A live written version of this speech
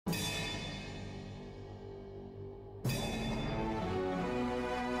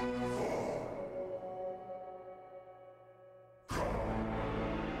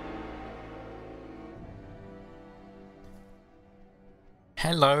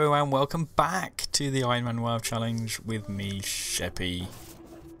Hello and welcome back to the Iron Man WoW Challenge with me, Sheppo.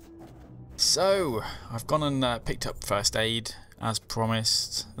 So, I've gone and picked up first aid as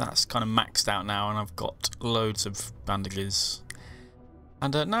promised. That's kind of maxed out now and I've got loads of bandages.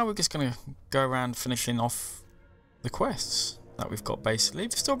 And now we're just going to go around finishing off the quests that we've got basically.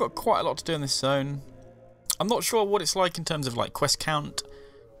 We've still got quite a lot to do in this zone. I'm not sure what it's like in terms of like quest count,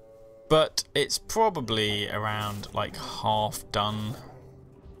 but it's probably around like half done.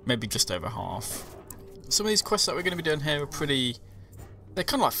 Maybe just over half. Some of these quests that we're going to be doing here are they're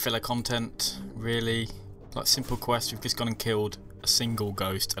kind of like filler content, really. Like simple quests. We've just gone and killed a single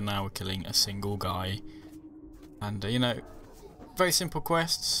ghost and now we're killing a single guy. And, you know, very simple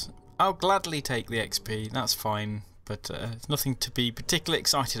quests. I'll gladly take the XP, that's fine. But it's nothing to be particularly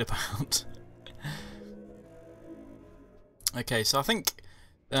excited about. Okay, so I think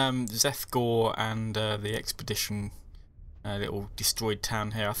Zethgor and the expedition... little destroyed town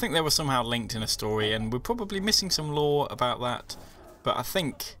here. I think they were somehow linked in a story, and we're probably missing some lore about that. But I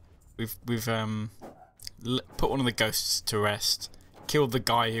think we've put one of the ghosts to rest, killed the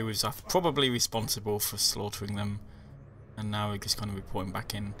guy who was probably responsible for slaughtering them, and now we're just kind of reporting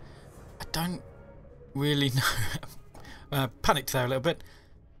back in. I don't really know. Panicked there a little bit.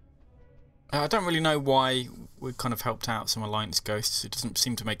 I don't really know why we kind of helped out some Alliance ghosts. It doesn't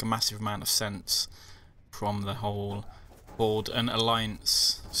seem to make a massive amount of sense from the whole Horde and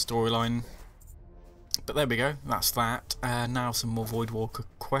Alliance storyline. But there we go, that's that. Now some more Voidwalker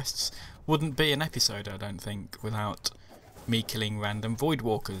quests. Wouldn't be an episode, I don't think, without me killing random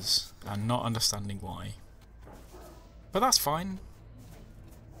Voidwalkers and not understanding why. But that's fine.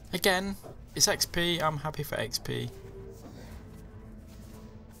 Again, it's XP, I'm happy for XP.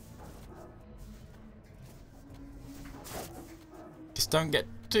 Just don't get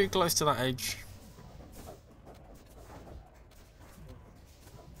too close to that edge.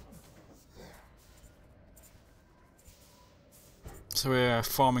 So we're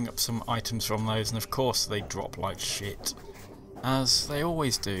farming up some items from those, and of course they drop like shit, as they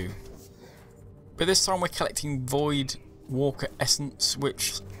always do. But this time we're collecting Void Walker Essence,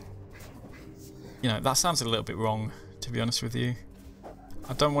 which, you know, that sounds a little bit wrong, to be honest with you.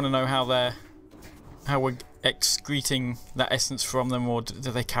 I don't want to know how we're excreting that essence from them, or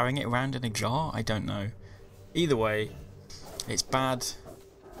are they carrying it around in a jar? I don't know. Either way, it's bad.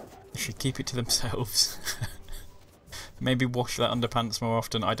 They should keep it to themselves. Maybe wash their underpants more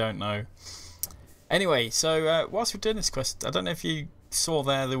often, I don't know. Anyway, so whilst we're doing this quest, I don't know if you saw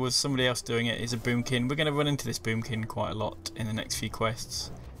there was somebody else doing it. It's a boomkin. We're going to run into this boomkin quite a lot in the next few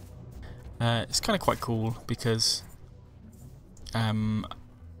quests. It's kind of quite cool because that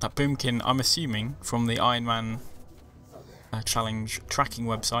boomkin, I'm assuming, from the Iron Man challenge tracking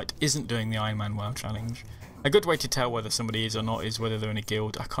website, isn't doing the Iron Man WoW challenge. A good way to tell whether somebody is or not is whether they're in a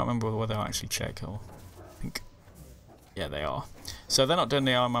guild. I can't remember whether I actually check, or I think... yeah, they are. So they're not doing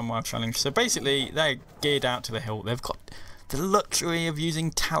the Iron Man WoW challenge. So basically, they're geared out to the hilt. They've got the luxury of using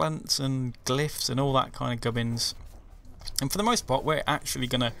talents and glyphs and all that kind of gubbins. And for the most part, we're actually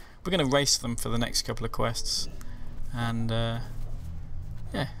gonna race them for the next couple of quests. And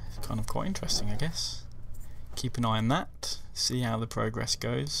yeah, it's kind of quite interesting, I guess. Keep an eye on that. See how the progress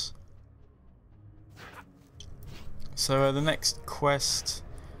goes. So the next quest,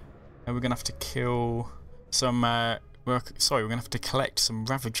 we're gonna have to kill some. We're going to have to collect some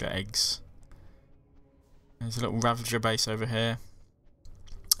Ravager eggs. There's a little Ravager base over here.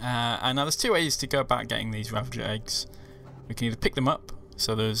 And now there's two ways to go about getting these Ravager eggs. We can either pick them up,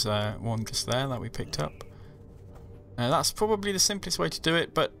 so there's one just there that we picked up. That's probably the simplest way to do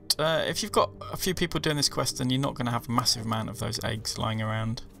it, but if you've got a few people doing this quest, then you're not going to have a massive amount of those eggs lying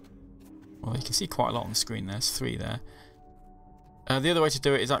around. Well, you can see quite a lot on the screen, there's 3 there. The other way to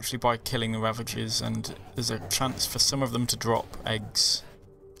do it is actually by killing the Ravagers, and there's a chance for some of them to drop eggs.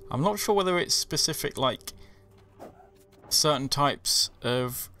 I'm not sure whether it's specific, like certain types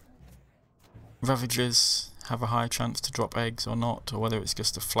of Ravagers have a higher chance to drop eggs or not, or whether it's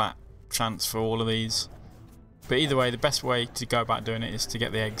just a flat chance for all of these. But either way, the best way to go about doing it is to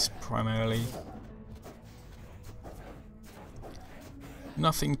get the eggs primarily.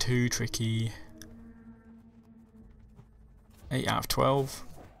 Nothing too tricky. 8 out of 12.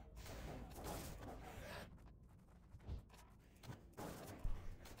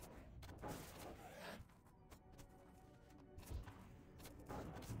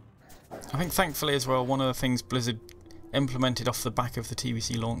 I think thankfully as well, one of the things Blizzard implemented off the back of the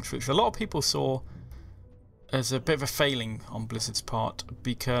TBC launch, which a lot of people saw as a bit of a failing on Blizzard's part,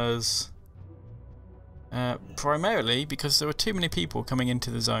 because primarily because there were too many people coming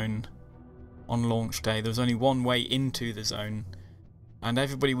into the zone on launch day. There was only one way into the zone, and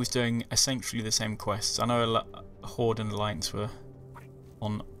everybody was doing essentially the same quests. I know Horde and Alliance were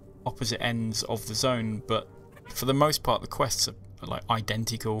on opposite ends of the zone, but for the most part the quests are like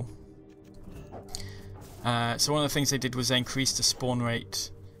identical. So one of the things they did was they increased the spawn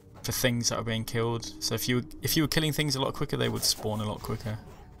rate for things that are being killed. So if you were killing things a lot quicker, they would spawn a lot quicker,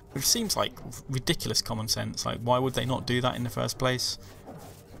 which seems like ridiculous common sense. Like, why would they not do that in the first place?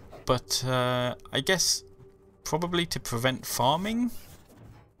 But I guess probably to prevent farming.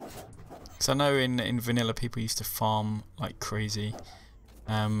 Because I know in vanilla people used to farm like crazy.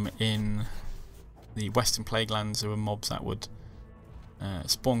 In the Western Plaguelands there were mobs that would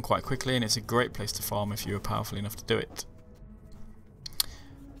spawn quite quickly, and it's a great place to farm if you were powerful enough to do it.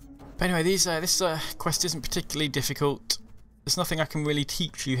 But anyway, this quest isn't particularly difficult. There's nothing I can really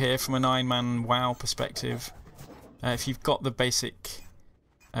teach you here from an Iron Man WoW perspective. If you've got the basic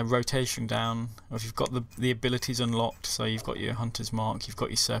rotation down, or if you've got the abilities unlocked, so you've got your Hunter's Mark, you've got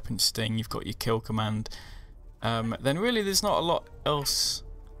your Serpent Sting, you've got your Kill Command, then really there's not a lot else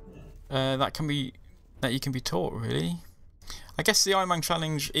that you can be taught, really. I guess the Iron Man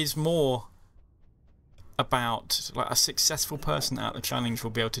challenge is more about, like, a successful person at the challenge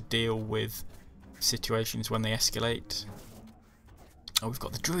will be able to deal with situations when they escalate. Oh, we've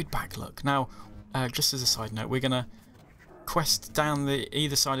got the Druid back, look. Now, just as a side note, we're going to quest down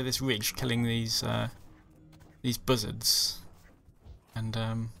either side of this ridge, killing these buzzards. And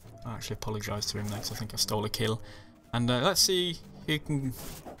I actually apologise to him there because I think I stole a kill. And let's see who can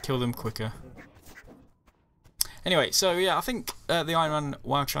kill them quicker. Anyway, so yeah, I think the Iron Man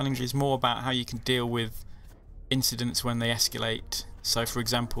WoW challenge is more about how you can deal with incidents when they escalate. So, for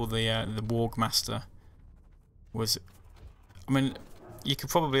example, the Warg Master was... I mean, you could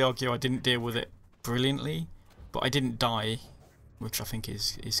probably argue I didn't deal with it brilliantly, but I didn't die, which I think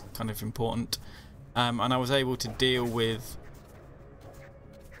is kind of important. And I was able to deal with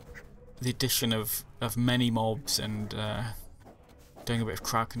the addition of many mobs and doing a bit of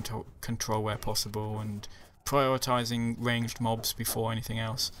crowd control where possible, and prioritising ranged mobs before anything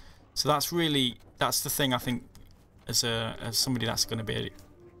else. So that's the thing I think as somebody that's going to be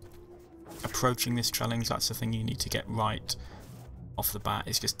approaching this challenge, that's the thing you need to get right off the bat,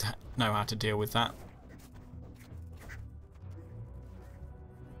 is just to know how to deal with that.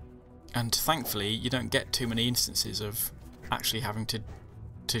 And thankfully you don't get too many instances of actually having to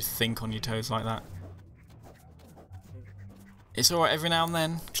think on your toes like that. It's alright every now and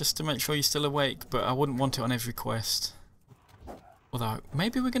then, just to make sure you're still awake, but I wouldn't want it on every quest. Although,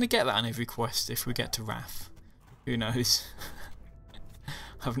 maybe we're going to get that on every quest if we get to Wrath. Who knows?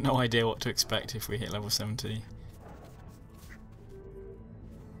 I have no idea what to expect if we hit level 70.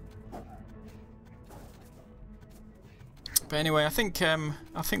 But anyway, I think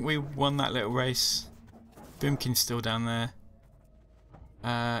we won that little race. Boomkin's still down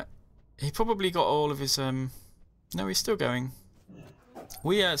there. He probably got all of his... No, he's still going.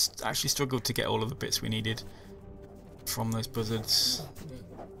 We actually struggled to get all of the bits we needed from those buzzards,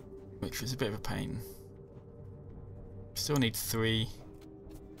 which was a bit of a pain. Still need 3.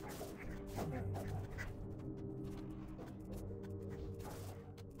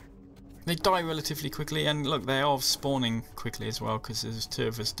 They die relatively quickly, and look, they are spawning quickly as well because there's 2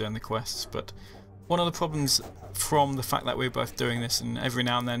 of us doing the quests. But one of the problems from the fact that we're both doing this, and every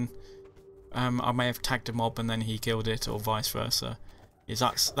now and then I may have tagged a mob and then he killed it, or vice versa, is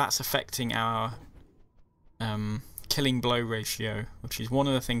that's affecting our killing blow ratio, which is one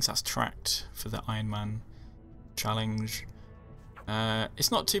of the things that's tracked for the Iron Man challenge.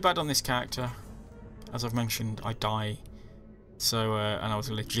 It's not too bad on this character. As I've mentioned, I die, so and I was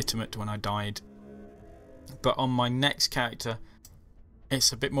legitimate when I died. But on my next character,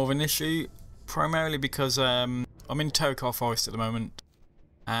 it's a bit more of an issue, primarily because I'm in Tokar Forest at the moment,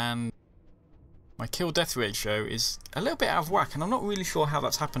 and my kill-death ratio is a little bit out of whack, and I'm not really sure how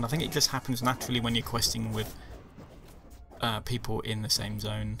that's happened. I think it just happens naturally when you're questing with people in the same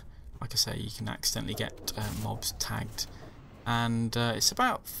zone. Like I say, you can accidentally get mobs tagged, and it's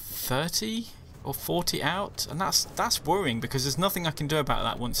about 30 or 40 out, and that's worrying because there's nothing I can do about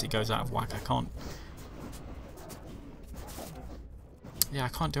that once it goes out of whack. I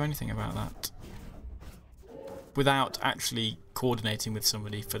can't do anything about that without actually coordinating with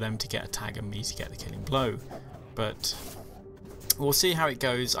somebody for them to get a tag and me to get the killing blow. But we'll see how it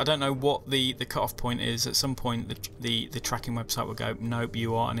goes. I don't know what the cut-off point is. At some point the tracking website will go, nope,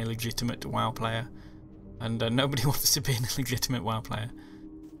 you are an illegitimate WoW player, and nobody wants to be an illegitimate WoW player.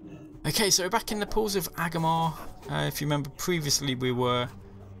 Okay, so we're back in the pools of Agamar. If you remember, previously we were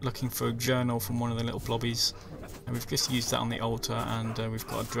looking for a journal from one of the little blobbies, and we've just used that on the altar, and we've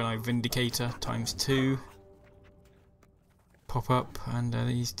got a Dreno Vindicator ×2. pop up, and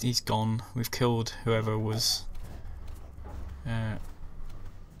he's gone. We've killed whoever was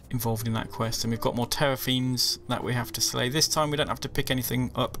involved in that quest, and we've got more terror fiends that we have to slay. This time we don't have to pick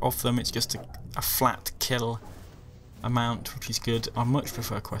anything up off them, it's just a flat kill amount, which is good. I much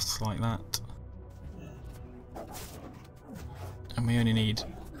prefer quests like that. And we only need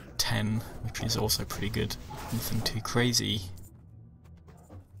 10, which is also pretty good. Nothing too crazy.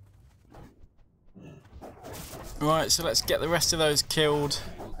 Right, so let's get the rest of those killed.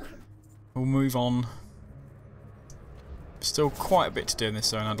 We'll move on. Still quite a bit to do in this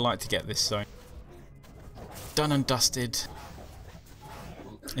zone. I'd like to get this zone done and dusted.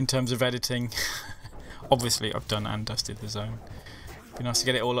 In terms of editing, obviously I've done and dusted the zone. Be nice to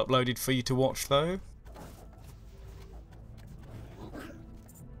get it all uploaded for you to watch though.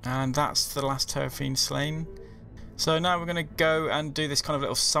 And that's the last Terror Fiend slain. So now we're going to go and do this kind of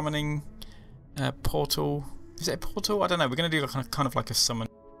little summoning portal. Is it a portal? I don't know. We're going to do kind of like a summon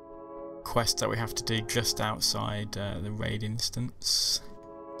quest that we have to do just outside the raid instance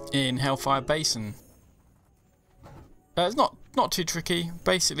in Hellfire Basin. It's not too tricky.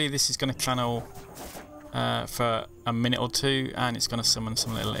 Basically, this is going to channel for a minute or two, and it's going to summon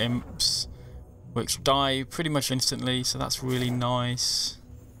some little imps, which die pretty much instantly. So that's really nice.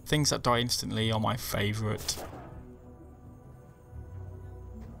 Things that die instantly are my favourite.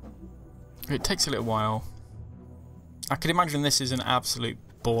 It takes a little while. I could imagine this is an absolute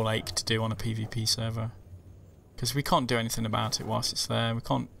ball ache to do on a PvP server, because we can't do anything about it whilst it's there. We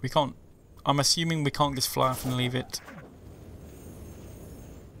can't. I'm assuming we can't just fly off and leave it.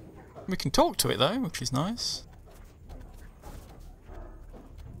 We can talk to it though, which is nice.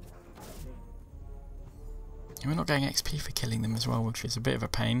 And we're not getting XP for killing them as well, which is a bit of a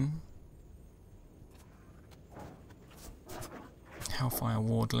pain. Hellfire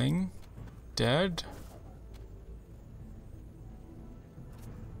Wardling, dead.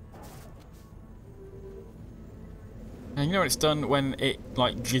 And you know what it's done when it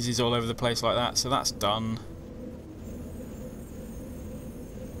like jizzes all over the place like that, so that's done.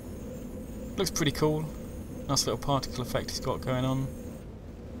 Looks pretty cool. Nice little particle effect it's got going on.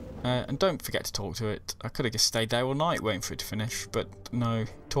 And don't forget to talk to it. I could have just stayed there all night waiting for it to finish, but no,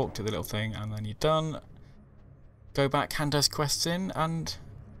 talk to the little thing and then you're done. Go back, hand those quests in, and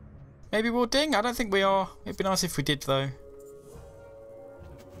maybe we'll ding. I don't think we are. It'd be nice if we did though.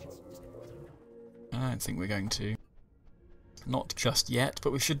 I don't think we're going to. Not just yet,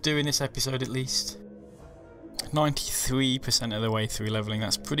 but we should do in this episode at least. 93% of the way through levelling,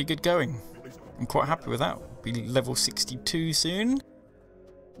 that's pretty good going. I'm quite happy with that. We'll be level 62 soon.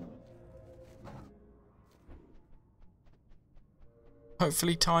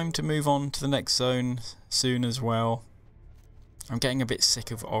 Hopefully time to move on to the next zone soon as well. I'm getting a bit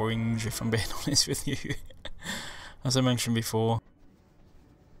sick of orange, if I'm being honest with you. As I mentioned before.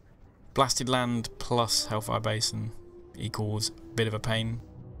 Blasted Land plus Hellfire Basin equals a bit of a pain.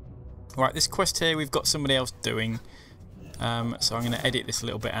 Right, this quest here we've got somebody else doing. So I'm going to edit this a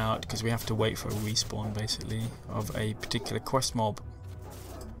little bit out because we have to wait for a respawn basically of a particular quest mob.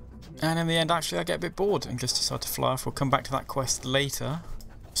 And in the end actually I get a bit bored and just decide to fly off. We'll come back to that quest later.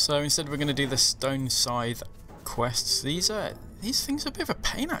 So instead we're going to do the Stone Scythe quests. These things are a bit of a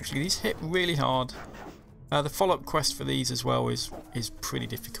pain actually. These hit really hard. The follow-up quest for these as well is pretty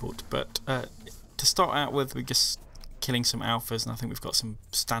difficult. But to start out with, we're just killing some alphas, and I think we've got some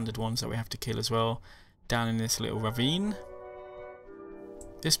standard ones that we have to kill as well down in this little ravine.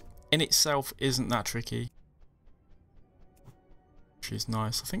 This in itself isn't that tricky, which is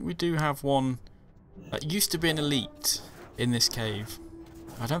nice. I think we do have one that used to be an elite in this cave.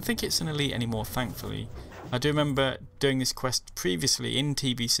 I don't think it's an elite anymore, thankfully. I do remember doing this quest previously in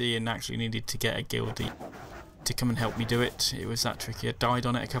TBC and actually needed to get a guildie to come and help me do it. It was that tricky. I died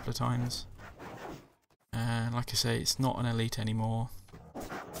on it a couple of times. Like I say, it's not an elite anymore.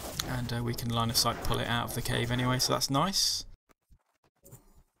 And we can line of sight pull it out of the cave anyway, so that's nice.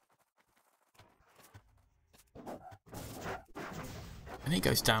 And he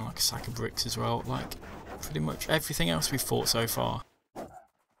goes down like a sack of bricks as well, like pretty much everything else we've fought so far.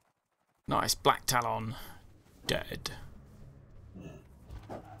 Nice, Black Talon. Dead.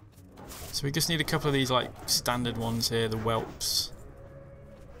 So we just need a couple of these like standard ones here, the whelps.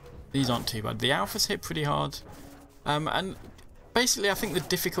 These aren't too bad. The alphas hit pretty hard. And basically I think the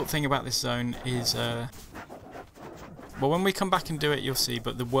difficult thing about this zone is, well, when we come back and do it you'll see,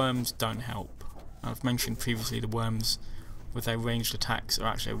 but the worms don't help. I've mentioned previously the worms with their ranged attacks are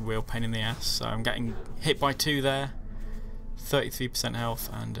actually a real pain in the ass. So I'm getting hit by 2 there. 33% health,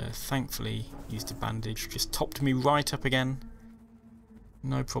 and thankfully used a bandage. Just topped me right up again.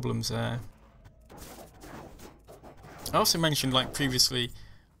 No problems there. I also mentioned, like previously,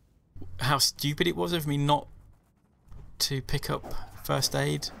 how stupid it was of me not to pick up first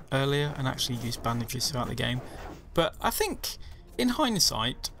aid earlier and actually use bandages throughout the game. But I think, in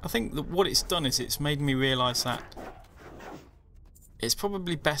hindsight, I think that what it's done is it's made me realise that it's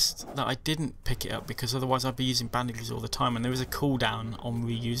probably best that I didn't pick it up, because otherwise I'd be using bandages all the time, and there is a cooldown on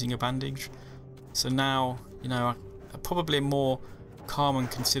reusing a bandage. So now, you know, probably a more calm and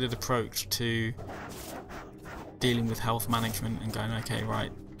considered approach to dealing with health management and going, okay,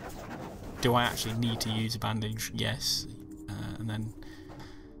 right, do I actually need to use a bandage? Yes. And then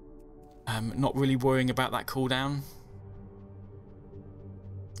not really worrying about that cooldown.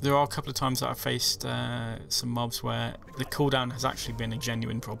 There are a couple of times that I've faced some mobs where the cooldown has actually been a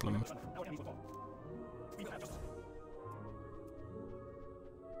genuine problem.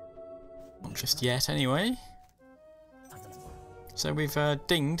 Not just yet, anyway. So we've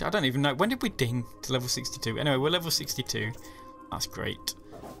dinged. I don't even know. When did we ding to level 62? Anyway, we're level 62. That's great.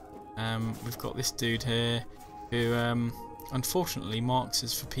 We've got this dude here who unfortunately marks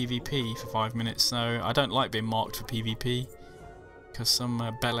us for PvP for 5 minutes. So I don't like being marked for PvP, because some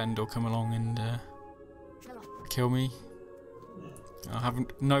bellend will come along and kill me. I have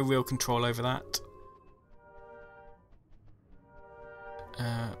no real control over that.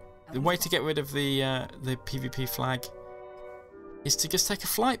 The way to get rid of the PvP flag is to just take a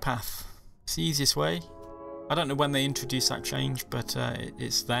flight path. It's the easiest way. I don't know when they introduced that change, but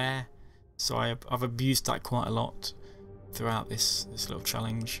it's there. So I've abused that quite a lot throughout this little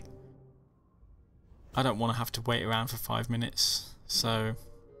challenge. I don't want to have to wait around for 5 minutes. So,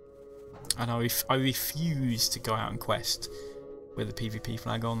 and I refuse to go out and quest with the PvP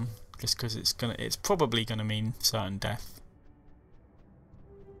flag on, just because it's probably gonna mean certain death.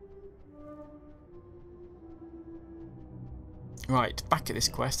 Right, back at this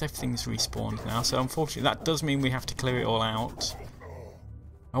quest, everything's respawned now, so unfortunately that does mean we have to clear it all out.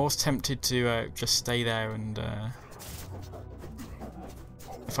 I was tempted to just stay there and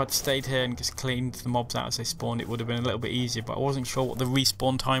if I'd stayed here and just cleaned the mobs out as they spawned, it would have been a little bit easier, but I wasn't sure what the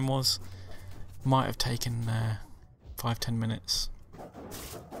respawn time was. Might have taken 5-10 minutes.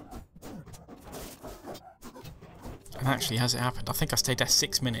 And actually, has it happened? I think I stayed there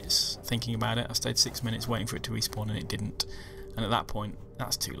 6 minutes thinking about it. I stayed 6 minutes waiting for it to respawn and it didn't. And at that point,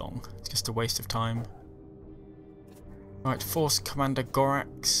 that's too long. It's just a waste of time. Right, Force Commander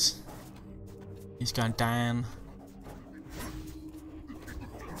Gorax. He's going down.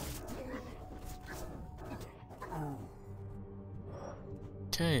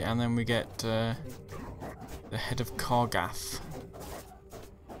 Okay, and then we get the head of Kargath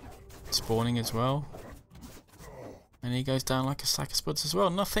spawning as well. And he goes down like a sack of spuds as well.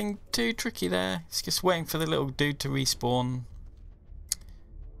 Nothing too tricky there. It's just waiting for the little dude to respawn.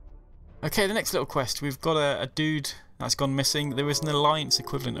 Okay, the next little quest. We've got a dude that's gone missing. There is an alliance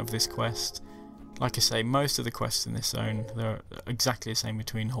equivalent of this quest. Like I say, most of the quests in this zone, they're exactly the same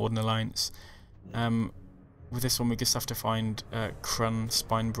between Horde and Alliance. With this one we just have to find Krun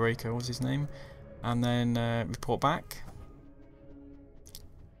Spinebreaker, was his name, and then report back.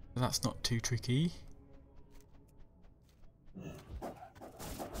 That's not too tricky.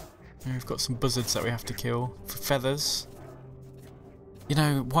 And we've got some buzzards that we have to kill for feathers. You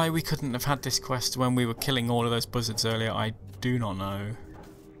know, why we couldn't have had this quest when we were killing all of those buzzards earlier, I do not know.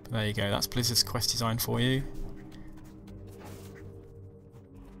 But there you go, that's Blizzard's quest design for you.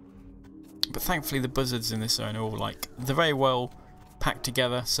 But thankfully the buzzards in this zone are all like, they're very well packed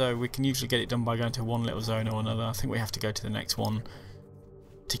together, so we can usually get it done by going to one little zone or another. I think we have to go to the next one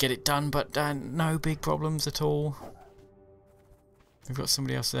to get it done, but no big problems at all. We've got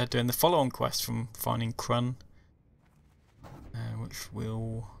somebody else there doing the follow-on quest from finding Krun, which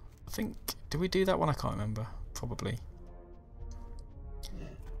will, I think, did we do that one? I can't remember. Probably.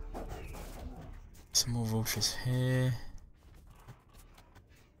 Some more vultures here.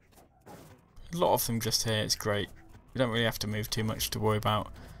 A lot of them just here, it's great. We don't really have to move too much to worry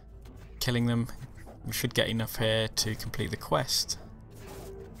about killing them. We should get enough here to complete the quest.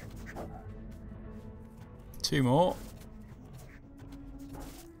 2 more.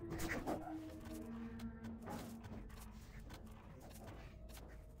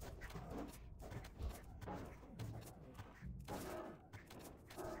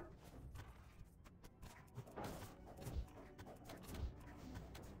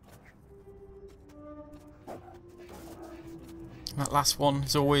 That last one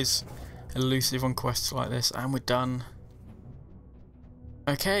is always elusive on quests like this, and we're done.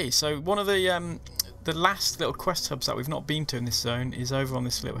 Okay, so one of the last little quest hubs that we've not been to in this zone is over on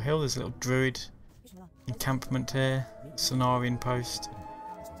this little hill. There's a little druid encampment here, Cenarian post.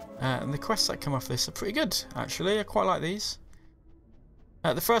 And the quests that come off this are pretty good, actually. I quite like these.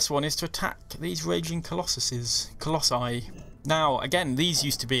 The first one is to attack these raging colossi. Now, again, these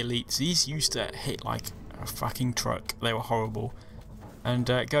used to be elites. These used to hit like a fucking truck. They were horrible. And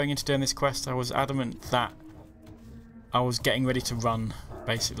going into doing this quest, I was adamant that I was getting ready to run,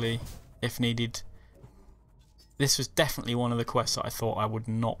 basically, if needed. This was definitely one of the quests that I thought I would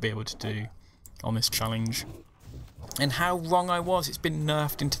not be able to do on this challenge. And how wrong I was. It's been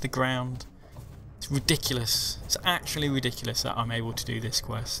nerfed into the ground. It's ridiculous. It's actually ridiculous that I'm able to do this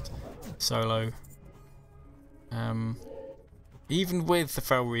quest solo. Even with the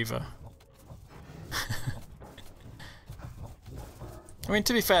Fel Reaver. I mean,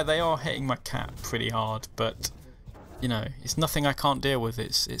 to be fair, they are hitting my cat pretty hard, but you know, it's nothing I can't deal with.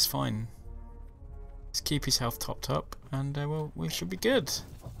 It's fine. Let's keep his health topped up, and well, we should be good.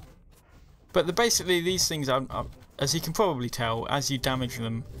 But basically, these things are, as you can probably tell, as you damage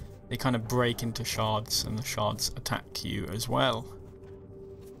them, they kind of break into shards, and the shards attack you as well.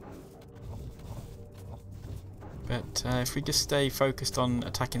 But if we just stay focused on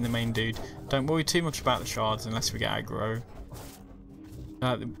attacking the main dude, don't worry too much about the shards unless we get aggro.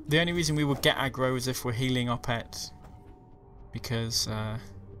 The only reason we would get aggro is if we're healing our pet, because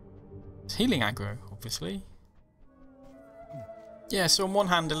it's healing aggro, obviously. Yeah, so on one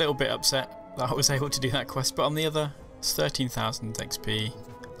hand a little bit upset that I was able to do that quest, but on the other, it's 13,000 XP.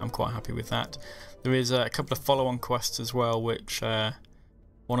 I'm quite happy with that. There is a couple of follow-on quests as well, which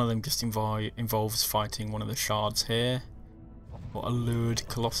one of them just involves fighting one of the shards here, or a lured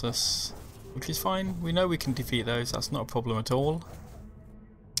colossus, which is fine. We know we can defeat those, that's not a problem at all.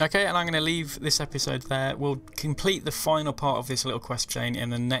 Okay, and I'm going to leave this episode there. We'll complete the final part of this little quest chain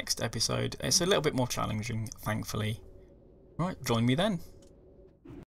in the next episode. It's a little bit more challenging, thankfully. Right, join me then.